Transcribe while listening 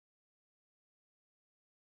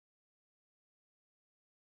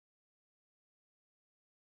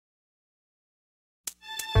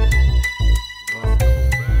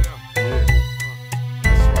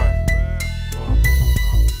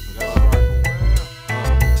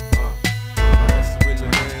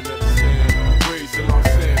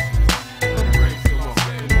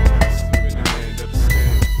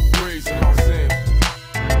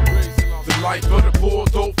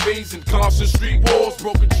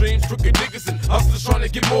streams, crooked niggas and hustlers trying to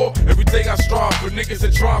get more. Every day I strive for niggas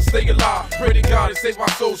that try and stay alive. Pray to God to save my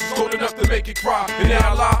soul, she's cold enough to make it cry. And now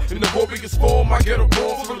I lie in the warrior's form, I get a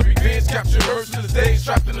born full of revenge, capture hers to the days,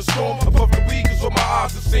 trapped in the storm. I'm puffing weed cause what my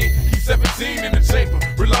eyes have seen. Keep 17 in the chamber,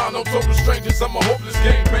 relying on total strangers, I'm a hopeless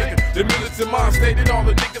game banker. The militant mind stated all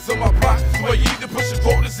the niggas on my block. So I either pushing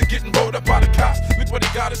quotas and getting rolled up by the cops. Look where they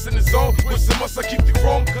got us in the zone, with so much I keep the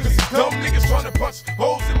chrome. Cause these dumb niggas trying to punch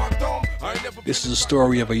holes in my dome. I ain't never. This is the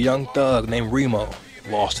story of a young thug named Remo,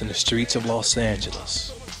 lost in the streets of Los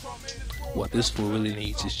Angeles. What this fool really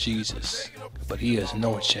needs is Jesus, but he doesn't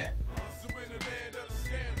know it yet.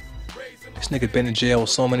 This nigga been in jail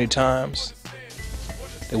so many times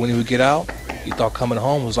that when he would get out, he thought coming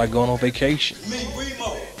home was like going on vacation. Me,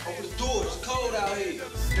 Remo, open the door, it's cold out here.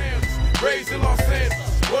 Raised in Los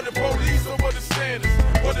Angeles, what the police or what the standards,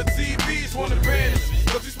 what the TVs want to banish.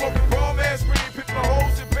 Cause you smoking bomb ass green, picking the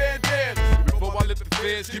holes in bandanas. Before I let the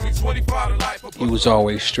feds give me 25 to life. He was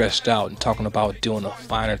always stressed out and talking about doing the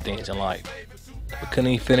finer things in life, but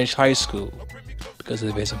couldn't even finish high school because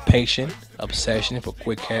of his impatient obsession for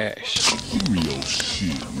quick cash. Real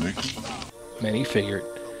shit, nigga. Man, he figured,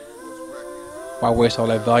 why waste all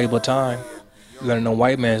that valuable time learning a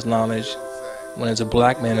white man's knowledge when there's a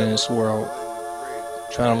black man in this world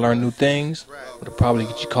trying to learn new things that'll probably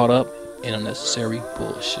get you caught up in unnecessary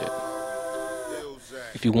bullshit.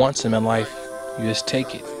 If you want some in life, you just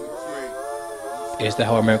take it. Is that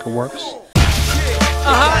how America works?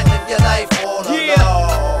 Live your life all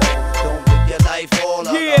alone. Don't live your life all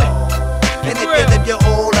alone. And if you live your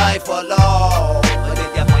whole life alone, but then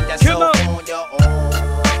you find yourself on your own,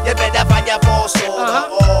 you better find your boss all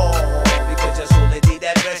alone. Because your soul need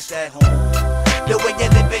that rest at home. The way you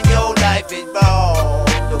live in your life is wrong.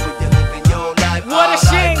 The way you live in your life. What a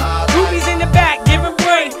shame. Rubies in the back, giving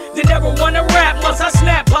brain. They never wanna rap, once I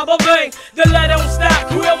snap, pop a bang. The lead don't stop,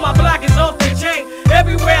 grill my block is off the chain.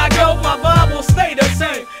 Everywhere I go, my vibe will stay the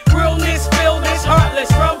same. Realness, realness,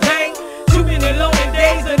 heartless from pain. Too many lonely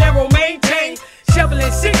days that never maintain.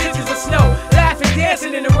 Shoveling 6 inches of snow, laughing,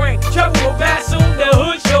 dancing in the rain. Trouble will pass soon, the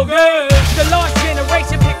hood show good. The lost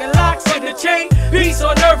generation picking locks on the chain. Peace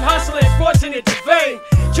on earth, hustling, fortunate to fame.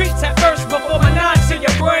 Treats at first before my nods to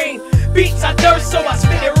your brain. Beats I thirst, so I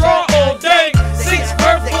spit it raw all day. 6th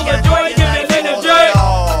birth full of joy, giving energy.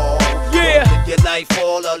 Yeah. Live your life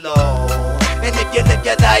all alone. And if you live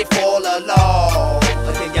your life all alone,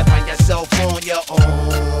 then you find yourself on your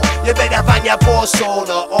own. You better find your poor soul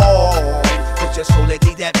to own. Cause your soul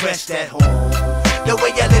need that rest at home. The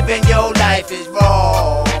way you live in your life is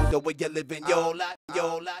wrong. The way you live in your life,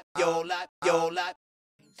 your life, your life, your life.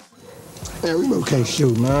 Man, Remo can't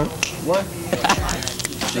shoot, man. What?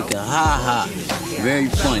 Nigga, ha ha. Very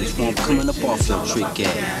funny. It's gonna coming up off your trick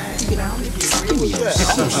ass. Give me your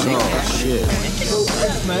shit.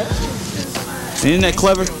 Isn't that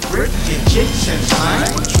clever?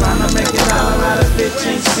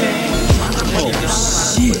 Oh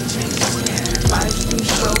shit.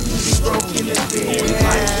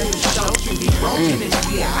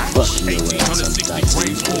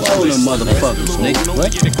 All them motherfuckers, nigga.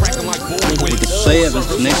 What?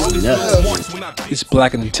 This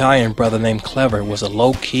black and Italian brother named Clever was a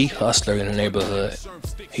low-key hustler in the neighborhood.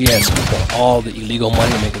 He had scooped on all the illegal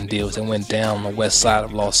money-making deals that went down on the west side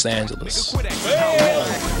of Los Angeles.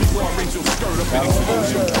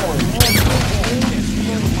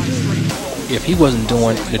 If he wasn't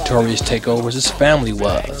doing notorious takeovers, his family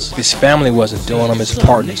was. If his family wasn't doing them, his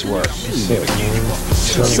partners were.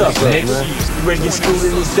 What's up, man? You ready to get schooled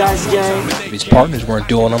in this dice game? If his partners weren't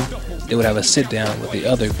doing them, they would have a sit-down with the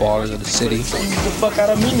other ballers of the city Get the fuck out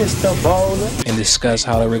of me, Mr. Baller. and discuss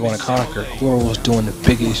how they were going to conquer whoever was doing the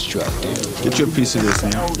biggest drug deal. Get your piece of this,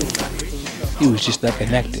 man. He was just that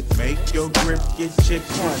connected.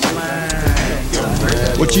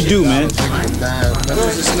 What you do, man?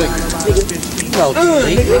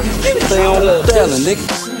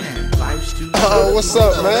 What's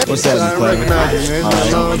up, man? What's happening, Clever?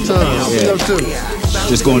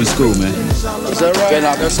 Just going to school, man. Is that right?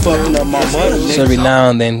 That's fucking up my money. So every now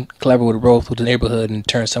and then, Clever would roll through the neighborhood and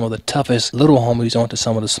turn some of the toughest little homies onto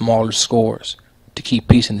some of the smaller scores to keep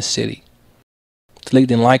peace in the city. The league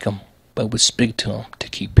didn't like him, but would speak to him to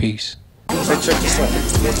keep peace. Hey, check this out.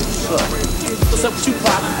 What's up with you,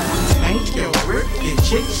 Pop? I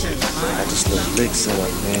just little licks up,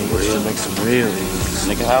 man. You should make some real E's.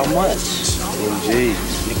 Nigga, how much? 10 G's.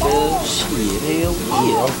 Nigga, shit, hell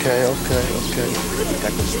yeah. Okay.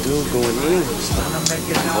 Got this dude going in.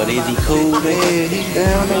 But is he cool, man? Yeah, he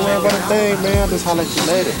down. Don't worry about a thing, man. Just holler at you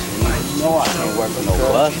later. know I can't work with no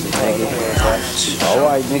busted, nigga.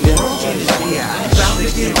 Alright, nigga. Bound to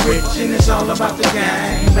get rich and it's all about the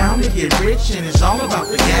game. Bound to get rich and it's all about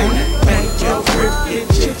the game. Make your grip get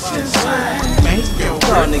chicks and slime. Make your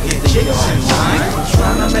grip get chicks and slime.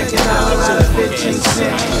 Tryna make it all out of 15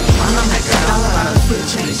 cents. Tryna make it all out of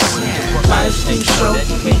 15 cents. Life's too short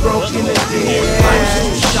to be broken at the end. Life's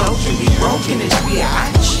too short to be broken at the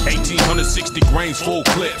end. 1860 grains, full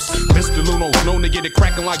clips. Mr. Luno's known to get it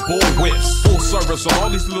cracking like bull whips. Full service on all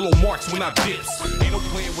these little marks when I dips. Ain't no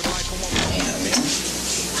playing with life. Damn, man.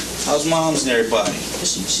 How's moms and everybody?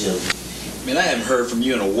 She chill. Man, I haven't heard from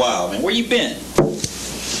you in a while, man. Where you been?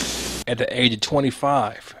 At the age of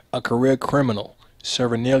 25, a career criminal,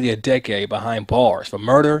 serving nearly a decade behind bars for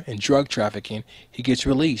murder and drug trafficking, he gets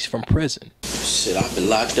released from prison. Shit, I've been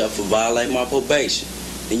locked up for violating my probation.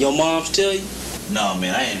 Did your moms tell you? No,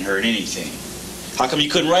 man, I ain't heard anything. How come you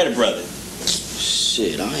couldn't write a brother?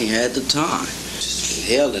 Shit, I ain't had the time. Just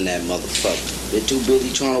hell in that motherfucker. They're too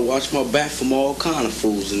busy trying to watch my back from all kind of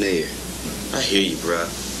fools in there. I hear you, bro.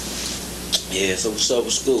 Yeah, so what's up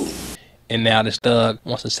with school? And now this thug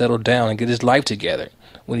wants to settle down and get his life together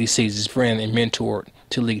when he sees his friend and mentor,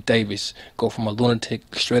 Talik Davis, go from a lunatic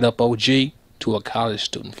straight-up OG to a college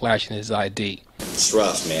student flashing his ID. It's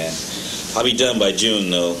rough, man. I'll be done by June,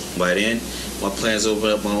 though. By then, my plans to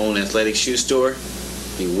open up my own athletic shoe store.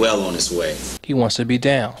 Be well on its way. He wants to be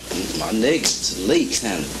down. My niggas, Talik,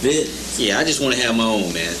 kind of bit. Yeah, I just want to have my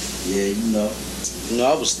own, man. Yeah, you know.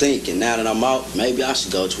 I was thinking, now that I'm out, maybe I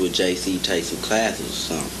should go to a JC, take some classes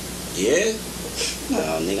or something. Yeah?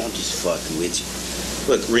 No, nigga, I'm just fucking with you.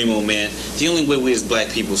 Look, Remo, man, the only way we as black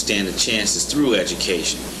people stand a chance is through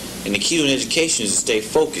education. And the key to education is to stay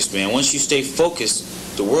focused, man. Once you stay focused,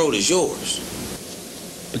 the world is yours.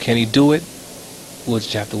 But can he do it? We'll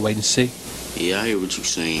just have to wait and see. Yeah, I hear what you're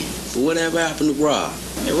saying. But whatever happened to Rob?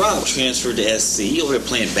 Hey, Rob transferred to SC. He over here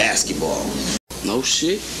playing basketball. No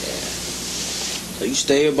shit? So you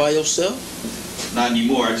stay here by yourself? Not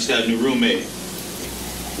anymore. I just got a new roommate.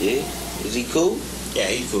 Yeah? Is he cool? Yeah,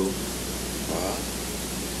 he cool.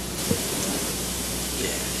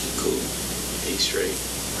 Yeah, he cool. He's straight.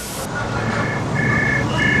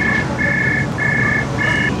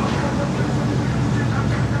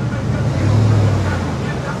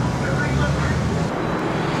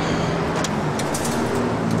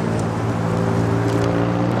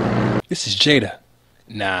 This is Jada.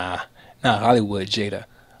 Nah, not Hollywood Jada.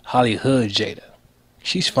 Hollywood Jada.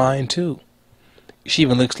 She's fine too. She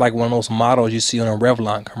even looks like one of those models you see on a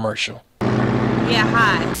Revlon commercial. Yeah,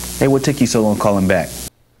 hi. Hey, what took you so long calling back?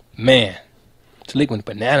 Man, Talik went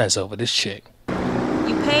bananas over this chick.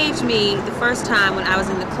 You paged me the first time when I was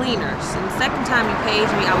in the cleaners, and the second time you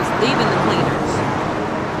paged me, I was leaving the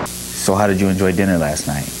cleaners. So how did you enjoy dinner last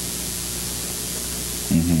night?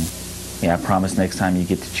 Yeah, I promise next time you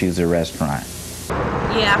get to choose a restaurant.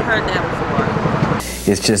 Yeah, I've heard that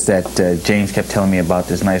before. It's just that James kept telling me about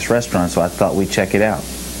this nice restaurant, so I thought we'd check it out.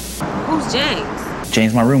 Who's James?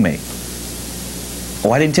 James, my roommate.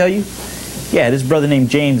 Oh, I didn't tell you? Yeah, this brother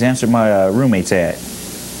named James answered my roommate's ad.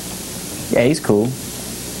 Yeah, he's cool.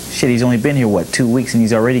 Shit, he's only been here, what, 2 weeks, and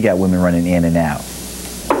he's already got women running in and out.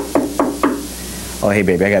 Oh, hey,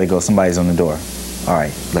 baby, I gotta go. Somebody's on the door. All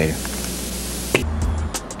right, later.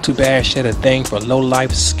 Too bad she had a thing for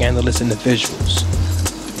low-life, scandalous individuals.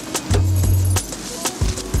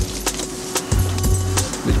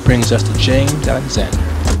 Which brings us to James Alexander.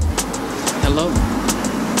 Hello.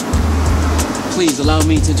 Please allow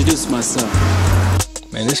me to introduce myself.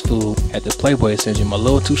 Man, this fool had the Playboy syndrome a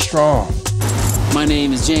little too strong. My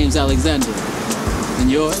name is James Alexander. And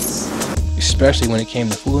yours? Especially when it came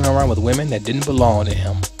to fooling around with women that didn't belong to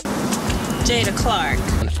him. Jada Clark.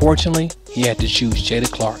 Unfortunately, he had to choose Jada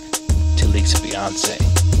Clark, Talik's fiancée.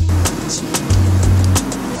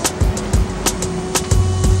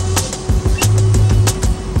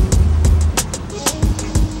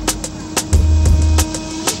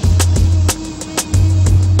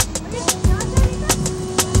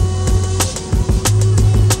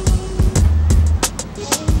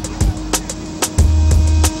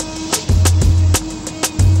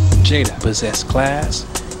 Jada possessed class,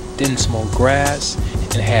 didn't smoke grass,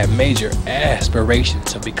 and had major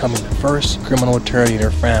aspirations of becoming the first criminal attorney in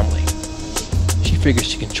her family. She figured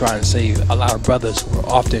she can try and save a lot of brothers who are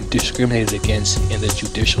often discriminated against in the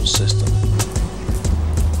judicial system.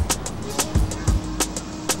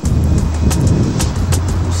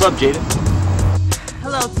 What's up, Jada?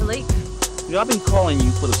 Hello, Talik. You know, I've been calling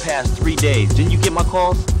you for the past 3 days. Didn't you get my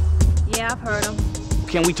calls? Yeah, I've heard them.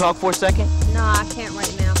 Can we talk for a second? No, I can't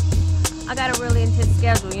right now. I got a really intense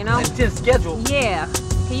schedule, you know? Intense schedule? Yeah.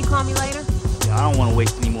 Can you call me later? I don't want to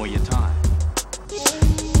waste any more of your time.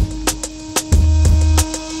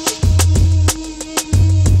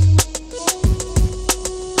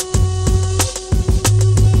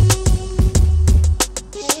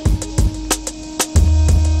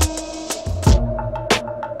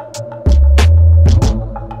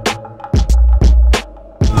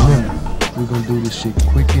 We're gonna do this shit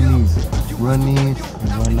quick and easy. Run in and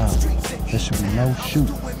run out. There should be no shoot.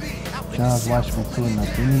 John's watch will be pulling up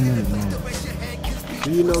any minute, man. Do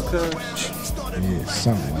you know Cuz? Yeah,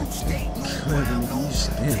 something like that.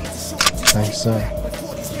 Thanks, sir.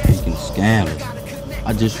 Speaking of scandalous,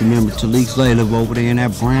 I just remember Talik's lady live over there in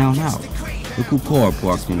that brown house. Look who car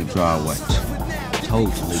parked in the driveway. Told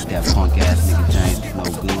Talik that punk ass nigga James was no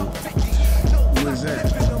good. Who is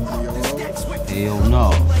that? Hell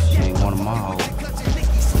no, she ain't one of my hoes.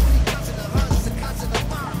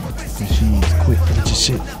 And she's quick, get your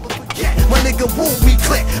shit. My nigga won't me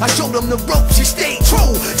click. I showed him the ropes, he stayed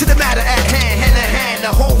true to the matter at hand. Hand in hand, the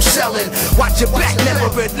wholesaling. Watch your back, never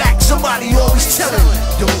relax. Somebody always telling.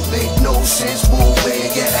 Don't make no sense, move where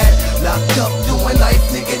you at. Locked up doing life,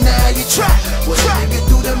 nigga, now you try. What a nigga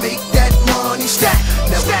do to make that money stack?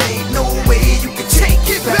 Now there ain't no way you can take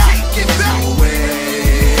it back. There's no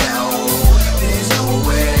way out. There's no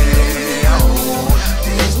way out.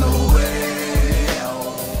 There's no way out.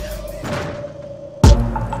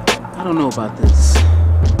 I don't know about this.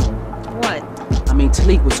 What? I mean,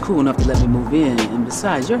 Talik was cool enough to let me move in, and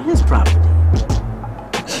besides, you're his property.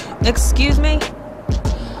 Excuse me?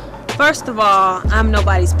 First of all, I'm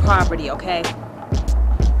nobody's property, okay?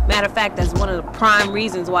 Matter of fact, that's one of the prime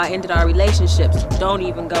reasons why I ended our relationships. Don't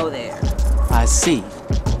even go there. I see.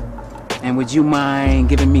 And would you mind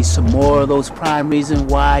giving me some more of those prime reasons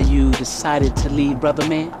why you decided to leave Brother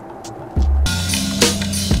Man?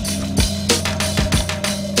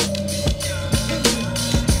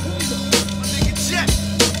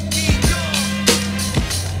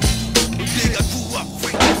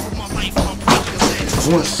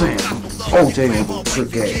 One saying, OJ ain't gonna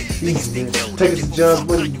trick ass. Easy, man. Take us to John's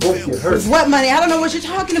money, you won't get hurt. What money? I don't know what you're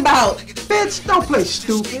talking about. Bitch, don't play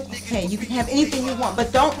stupid. Hey, you can have anything you want,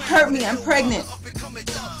 but don't hurt me. I'm pregnant.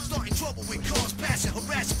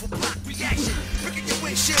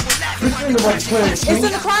 It's in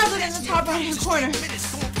the closet in the top right hand corner.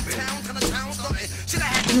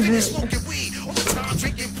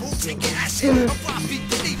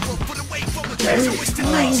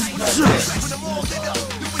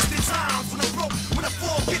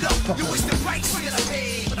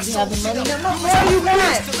 You have the money, no more you want.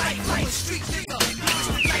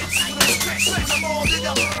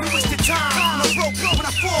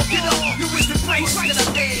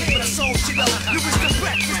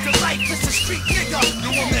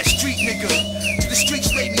 The streets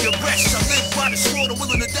laid me to rest. I live by the sword,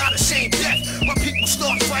 willing to die the same death. My people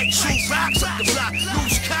start fighting, shoot rocks up the block,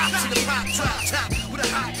 lose cops in the pop drop top with a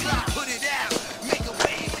hot clock, put it out, make a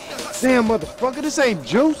wave. Damn, motherfucker, this ain't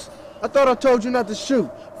juice. I thought I told you not to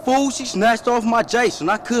shoot. Fool, she snatched off my Jason.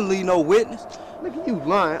 I couldn't leave no witness. Nigga, you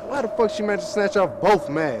lying. Why the fuck she managed to snatch off both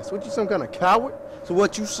masks? What, you some kind of coward? So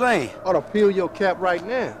what you saying? I ought to peel your cap right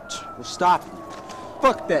now. Well, stop it.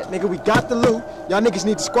 Fuck that, nigga. We got the loot. Y'all niggas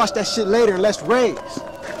need to squash that shit later and let's raise. Now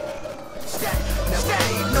there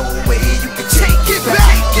ain't no way you can take it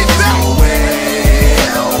back. Get back. No way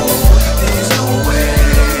out. There's no way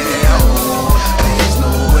out. There's no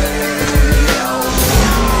way out.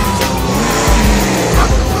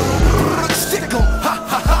 Stick 'em, ha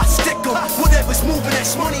ha ha, stick 'em. Whatever's moving,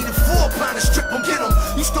 that's money. The 4-pounder, strip 'em, get 'em.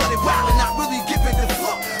 You started wildin', not really giving a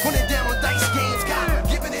fuck. Running down on dice games, got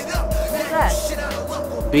giving it up.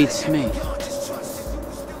 Beats me.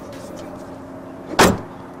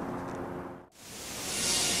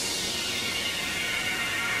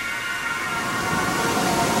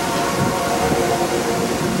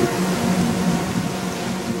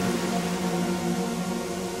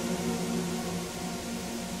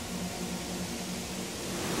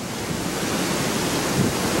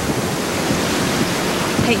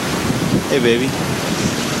 Hey. Hey, baby.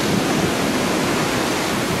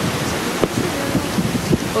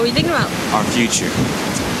 What were you thinking about? Our future.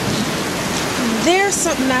 There's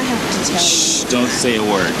something I have to tell you. Shh, don't say a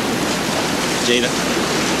word. Jada,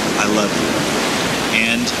 I love you.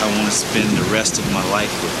 And I want to spend the rest of my life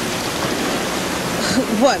with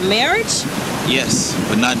you. What, marriage? Yes,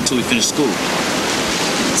 but not until we finish school.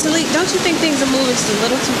 Talik, don't you think things are moving just a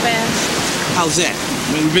little too fast? How's that?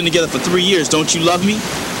 I mean, we've been together for 3 years. Don't you love me?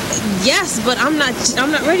 Yes, but I'm not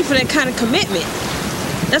ready for that kind of commitment.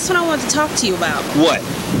 That's what I wanted to talk to you about. What?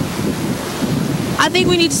 I think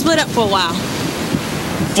we need to split up for a while.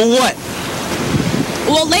 For what?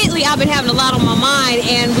 Well, lately I've been having a lot on my mind,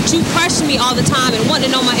 and with you pressuring me all the time and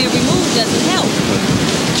wanting to know my every move doesn't help.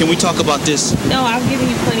 Can we talk about this? No, I've given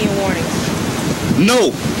you plenty of warnings.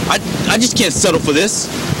 No, I just can't settle for this.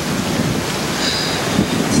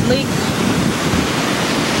 Sleep.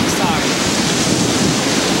 Sorry.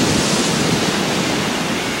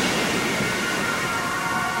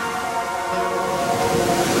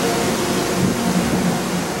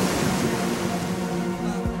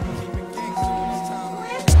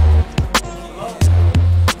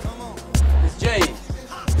 Miss James.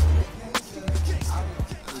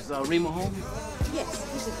 Is Rima home? Yes,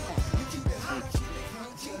 he's at the back.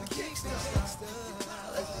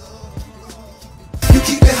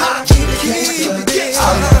 Keep it hot, keep it gangsta.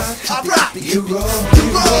 I rock, you roll,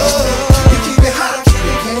 you keep it hot, keep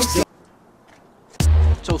it gangsta.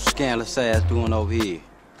 What's your scandalous ass doing over here?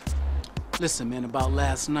 Listen, man, about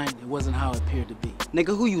last night, it wasn't how it appeared to be.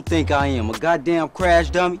 Nigga, who you think I am? A goddamn crash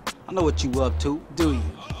dummy? I know what you up to. Do you?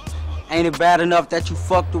 Ain't it bad enough that you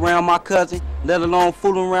fucked around my cousin, let alone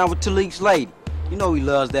fooling around with Talik's lady? You know he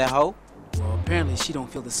loves that hoe. Well, apparently she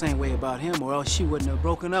don't feel the same way about him, or else she wouldn't have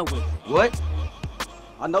broken up with him. What?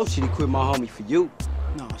 I know she didn't quit my homie for you.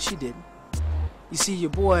 No, she didn't. You see,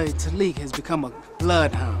 your boy Talik has become a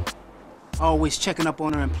bloodhound. Always checking up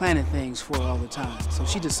on her and planning things for her all the time. So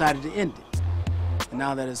she decided to end it. And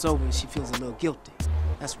now that it's over, she feels a little guilty.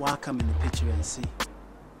 That's why I come in the picture and see.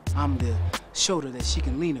 I'm the shoulder that she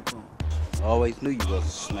can lean upon. I always knew you was a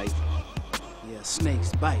snake. Yeah,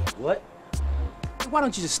 snakes bite. What? Why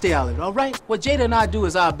don't you just stay out of it, all right? What Jada and I do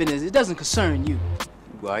is our business. It doesn't concern you.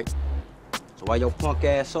 You right. So why your punk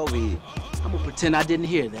ass over here? I'm gonna pretend I didn't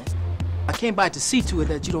hear that. I came by to see to it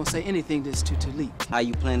that you don't say anything to Talik. How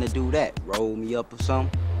you plan to do that? Roll me up or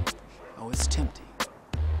something? Oh, it's tempting.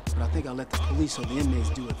 But I think I'll let the police or the inmates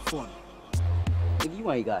do it for me. Nigga,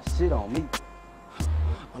 you ain't got shit on me.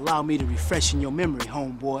 Allow me to refresh in your memory,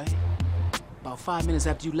 homeboy. About 5 minutes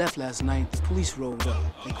after you left last night, the police rolled up.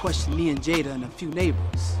 They questioned me and Jada and a few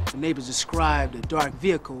neighbors. The neighbors described a dark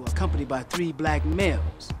vehicle accompanied by 3 black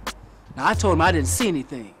males. Now, I told them I didn't see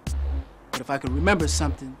anything. But if I could remember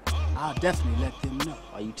something, I'll definitely let them know.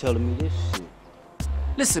 Why you telling me this shit?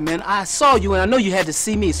 Listen, man, I saw you and I know you had to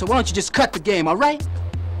see me, so why don't you just cut the game, all right?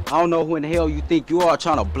 I don't know who in the hell you think you are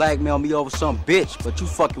trying to blackmail me over some bitch, but you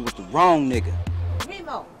fucking with the wrong nigga.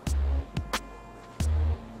 Remo.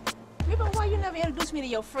 Remo, why you never introduced me to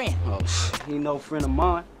your friend? Oh, he no friend of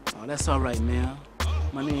mine. Oh, that's all right, man.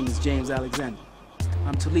 My name is James Alexander.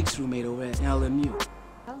 I'm Talik's roommate over at LMU.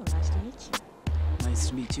 Oh, nice to meet you. Nice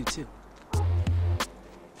to meet you, too.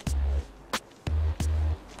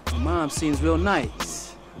 Your mom seems real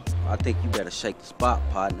nice. I think you better shake the spot,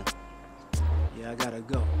 partner. Yeah, I gotta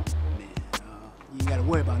go, man. You ain't gotta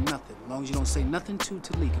worry about nothing, as long as you don't say nothing to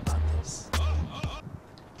Talik about this.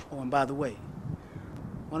 Oh, and by the way,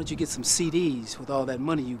 why don't you get some CDs with all that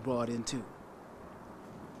money you brought in, too?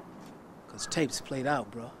 'Cause tapes played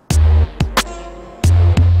out, bro.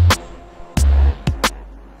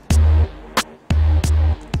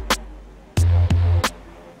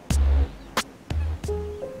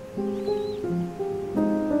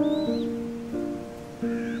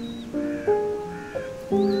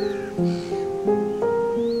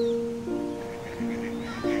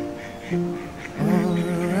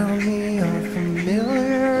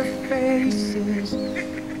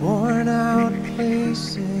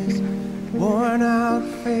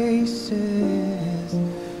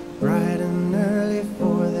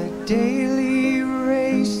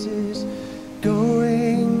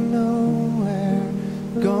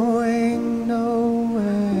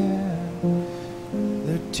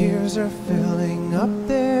 Tears are filling up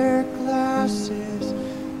their glasses.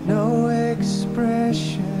 No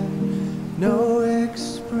expression, no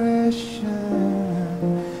expression.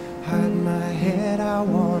 Hide my head, I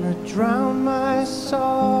wanna drown my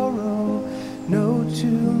sorrow. No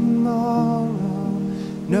tomorrow,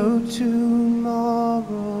 no tomorrow.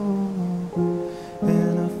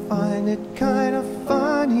 And I find it kinda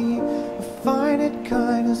funny, I find it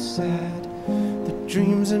kinda sad. The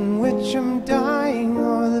dreams in which I'm dying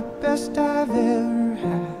are the best I've ever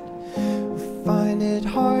had. I find it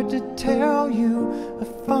hard to tell you, I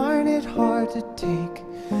find it hard to take.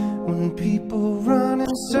 When people run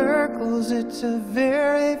in circles, it's a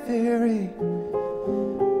very, very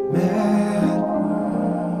mad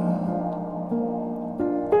world.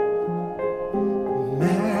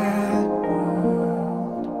 Mad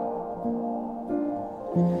world.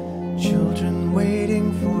 Children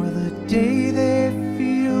waiting for the day they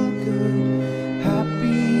feel good.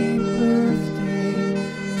 Happy birthday,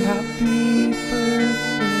 happy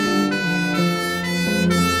birthday.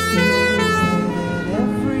 And you feel the way that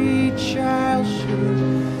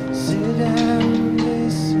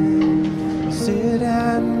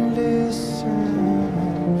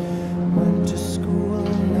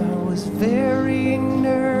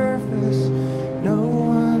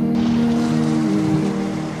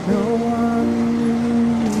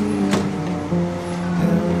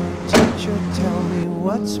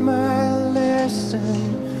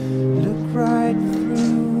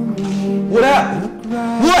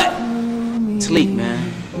sleep, man.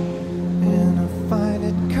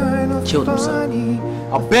 Killed himself.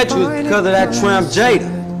 I bet you it's because of that tramp Jada.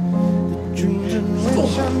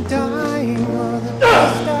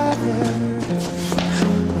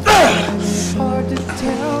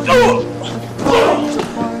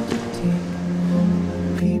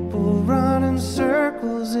 People run in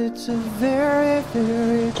circles, it's a very,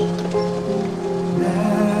 very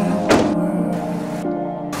mad world.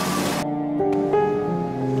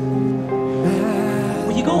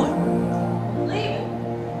 Where you going? Leaving.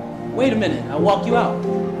 Wait a minute, I'll walk you out.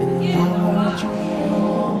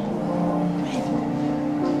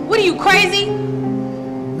 What are you, crazy?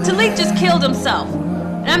 Talik just killed himself,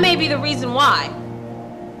 and I may be the reason why.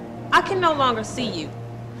 I can no longer see you.